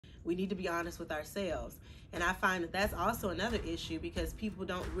We need to be honest with ourselves. And I find that that's also another issue, because people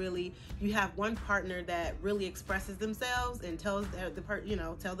don't really, you have one partner that really expresses themselves and tells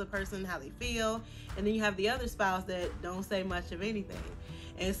tell the person how they feel, and then you have the other spouse that don't say much of anything.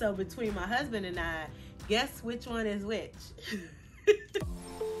 And so between my husband and I, guess which one is which?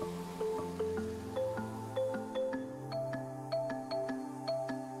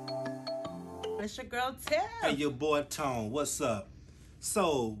 It's your girl Tiff. Hey, your boy Tone. What's up?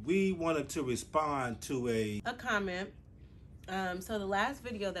 So we wanted to respond to a comment. So the last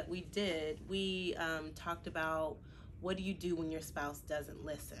video that we did, we talked about what do you do when your spouse doesn't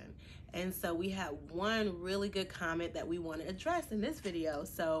listen. And so we had one really good comment that we want to address in this video.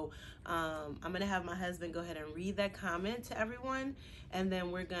 So I'm going to have my husband go ahead and read that comment to everyone. And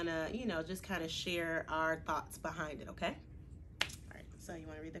then we're going to, just kind of share our thoughts behind it, okay? All right, so you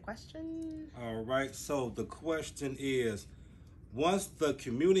want to read the question? All right, so the question is, once the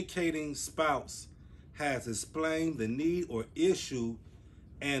communicating spouse has explained the need or issue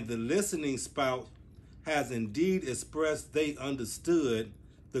and the listening spouse has indeed expressed they understood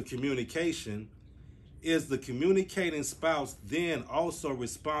the communication, is the communicating spouse then also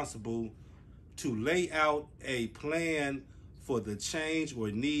responsible to lay out a plan for the change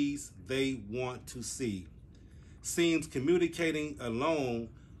or needs they want to see? Seems communicating alone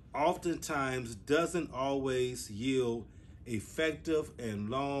oftentimes doesn't always yield effective and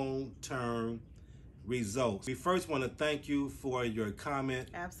long-term results. We first want to thank you for your comment.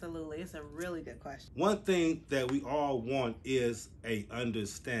 Absolutely. It's a really good question. One thing that we all want is a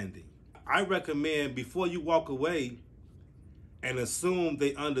understanding. I recommend before you walk away and assume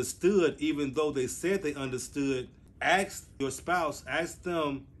they understood, even though they said they understood, ask your spouse, ask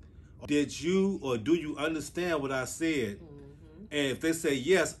them, did you or do you understand what I said? Mm-hmm. And if they say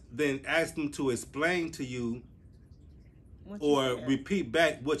yes, then ask them to explain to you or repeat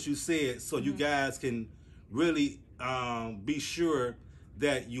back what you said, so you guys can really be sure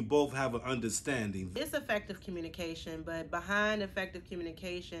that you both have an understanding. It's effective communication, but behind effective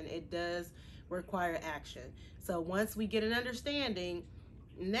communication, it does require action. So once we get an understanding,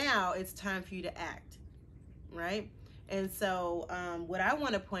 now it's time for you to act, right? And so what I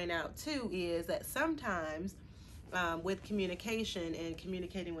want to point out too is that sometimes with communication and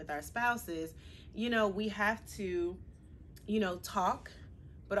communicating with our spouses, we have to talk,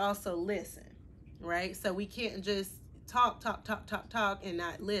 but also listen, right? So we can't just talk and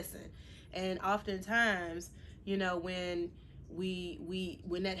not listen. And oftentimes, when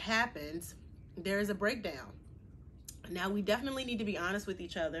when that happens, there's a breakdown. Now we definitely need to be honest with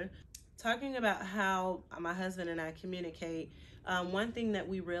each other. Talking about how my husband and I communicate, one thing that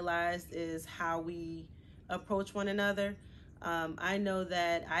we realized is how we approach one another. I know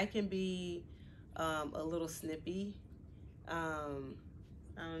that I can be a little snippy. I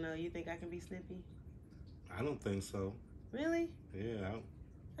don't know. You think I can be snippy? I don't think so. Really? Yeah.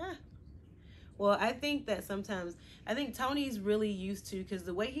 Well, I think that sometimes, I think Tony's really used to, because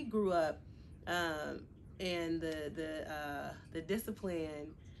the way he grew up, and the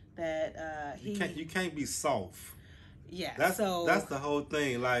discipline that you can't be soft. Yeah. That's the whole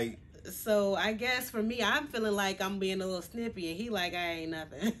thing. Like, so I guess for me, I'm feeling like I'm being a little snippy, and he like I ain't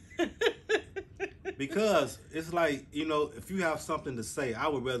nothing. Because it's like, if you have something to say, I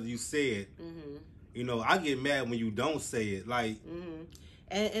would rather you say it. Mm-hmm. I get mad when you don't say it. Like, mm-hmm.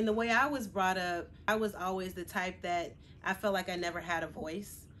 And the way I was brought up, I was always the type that I felt like I never had a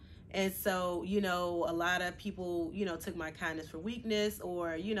voice. And so, a lot of people, took my kindness for weakness,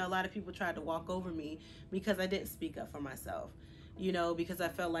 or, a lot of people tried to walk over me because I didn't speak up for myself, because I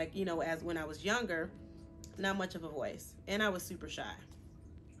felt like, as when I was younger, not much of a voice, and I was super shy.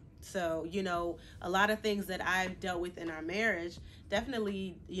 So, a lot of things that I've dealt with in our marriage,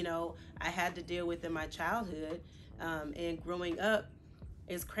 definitely, I had to deal with in my childhood, and growing up.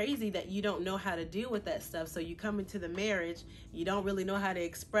 It's crazy that you don't know how to deal with that stuff. So you come into the marriage, you don't really know how to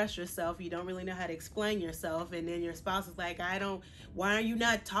express yourself. You don't really know how to explain yourself. And then your spouse is like, why are you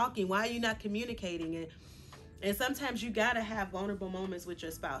not talking? Why are you not communicating? And sometimes you got to have vulnerable moments with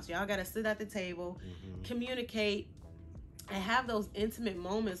your spouse. Y'all got to sit at the table, communicate, and have those intimate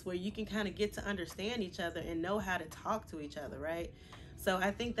moments where you can kind of get to understand each other and know how to talk to each other, right? So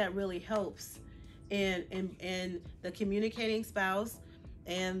I think that really helps in the communicating spouse.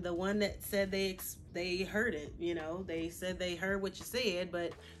 And the one that said they heard it, they said they heard what you said.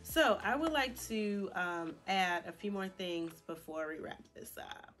 But so I would like to add a few more things before we wrap this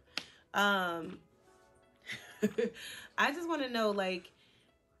up. I just want to know,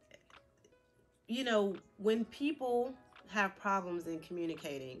 when people have problems in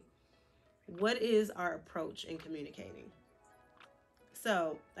communicating, what is our approach in communicating?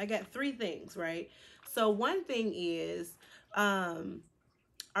 So I got three things, right? So one thing is, um,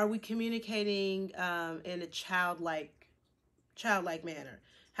 are we communicating in a childlike manner?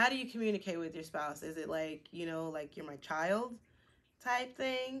 How do you communicate with your spouse? Is it like, like you're my child type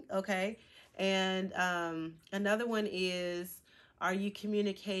thing? Okay. And another one is, are you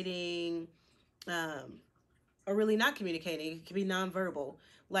communicating um, or really not communicating? It can be nonverbal.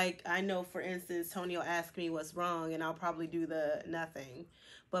 Like, I know, for instance, Tony will ask me what's wrong, and I'll probably do the nothing.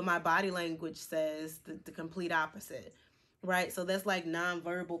 But my body language says the complete opposite. Right? So that's like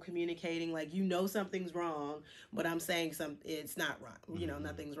nonverbal communicating. Like, something's wrong, but I'm saying it's not wrong.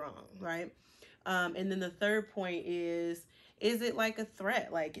 Nothing's wrong. Right? And then the third point is it like a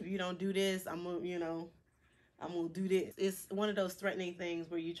threat? Like, if you don't do this, I'm gonna do this. It's one of those threatening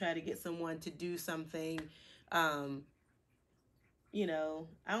things where you try to get someone to do something, um, I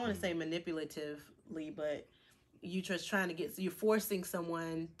don't want to say manipulatively, but you just trying to you're forcing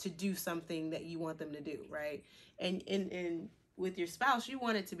someone to do something that you want them to do, right? And with your spouse, you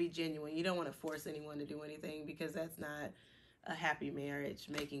want it to be genuine. You don't want to force anyone to do anything, because that's not a happy marriage,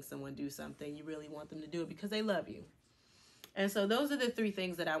 making someone do something. You really want them to do it because they love you. And so those are the three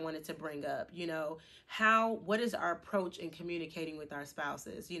things that I wanted to bring up. What is our approach in communicating with our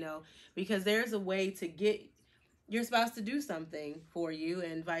spouses? Because there's a way to get your spouse to do something for you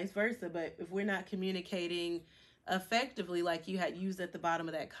and vice versa. But if we're not communicating effectively, like you had used at the bottom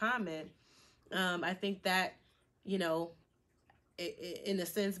of that comment, I think that, it in a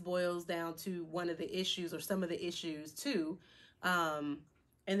sense boils down to one of the issues, or some of the issues too. And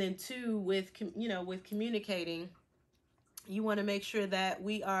then two, with communicating, you want to make sure that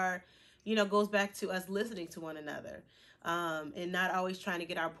we are, goes back to us listening to one another, and not always trying to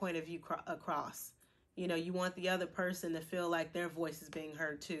get our point of view across. You want the other person to feel like their voice is being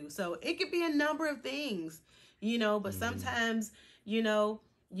heard too. So it could be a number of things, but sometimes,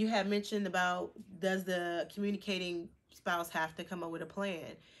 you have mentioned about, does the communicating spouse have to come up with a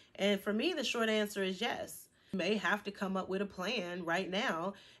plan? And for me, the short answer is yes. You may have to come up with a plan right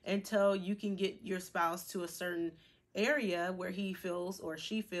now until you can get your spouse to a certain area where he feels or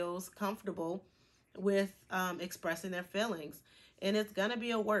she feels comfortable with expressing their feelings. And it's gonna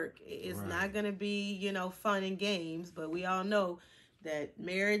be a work. It's right. Not gonna be, fun and games, but we all know that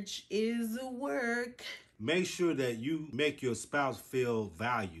marriage is a work. Make sure that you make your spouse feel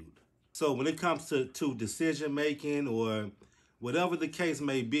valued. So when it comes to decision making, or whatever the case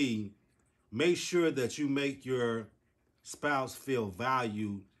may be, make sure that you make your spouse feel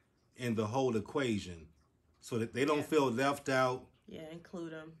valued in the whole equation, so that they don't feel left out. Yeah,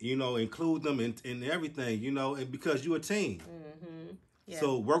 include them. Include them in everything, and because you're a team. Mm-hmm. Yeah.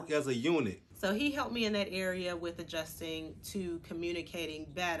 So work as a unit. So he helped me in that area with adjusting to communicating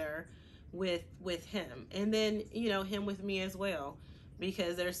better with him. And then, him with me as well.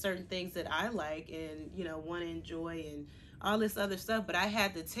 Because there's certain things that I like and, want to enjoy and all this other stuff. But I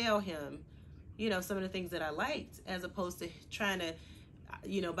had to tell him, some of the things that I liked, as opposed to trying to,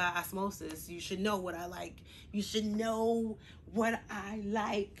 by osmosis. You should know what I like. You should know what I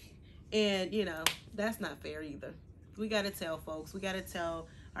like. And, that's not fair either. We got to tell folks. We got to tell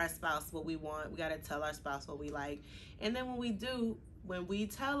our spouse what we want. We got to tell our spouse what we like. And then when we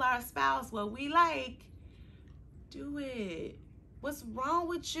tell our spouse what we like, do it. What's wrong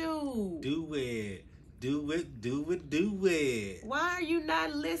with you? Do it. Do it, do it, do it. Why are you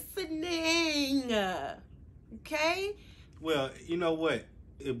not listening? Okay? Well, you know what?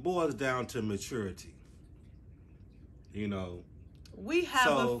 It boils down to maturity. We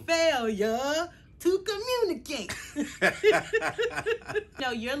have a failure to communicate.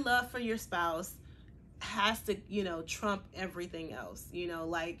 Your love for your spouse has to, trump everything else.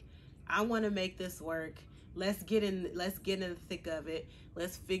 Like, I want to make this work. Let's get in the thick of it.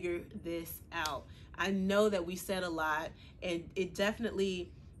 Let's figure this out. I know that we said a lot, and it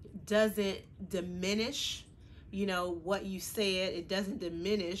definitely doesn't diminish, what you said. It doesn't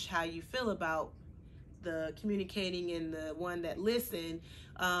diminish how you feel about the communicating and the one that listened.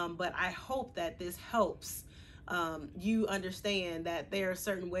 But I hope that this helps you understand that there are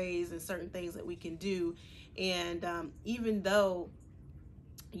certain ways and certain things that we can do. And even though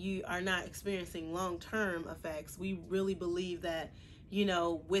you are not experiencing long-term effects, we really believe that,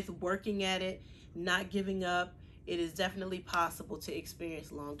 with working at it, not giving up, it is definitely possible to experience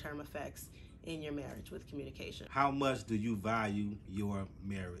long-term effects in your marriage with communication. How much do you value your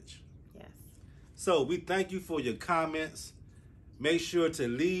marriage? Yes. So we thank you for your comments. Make sure to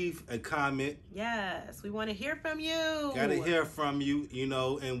leave a comment. Yes, we want to hear from you. Got to hear from you,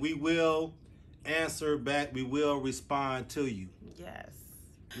 and we will answer back. We will respond to you. Yes.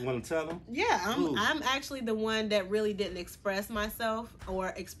 You want to tell them? Yeah, Ooh. I'm actually the one that really didn't express myself or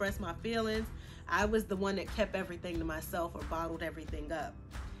express my feelings. I was the one that kept everything to myself or bottled everything up.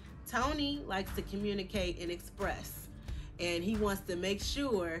 Tony likes to communicate and express, and he wants to make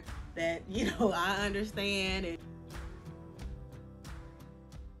sure that I understand, and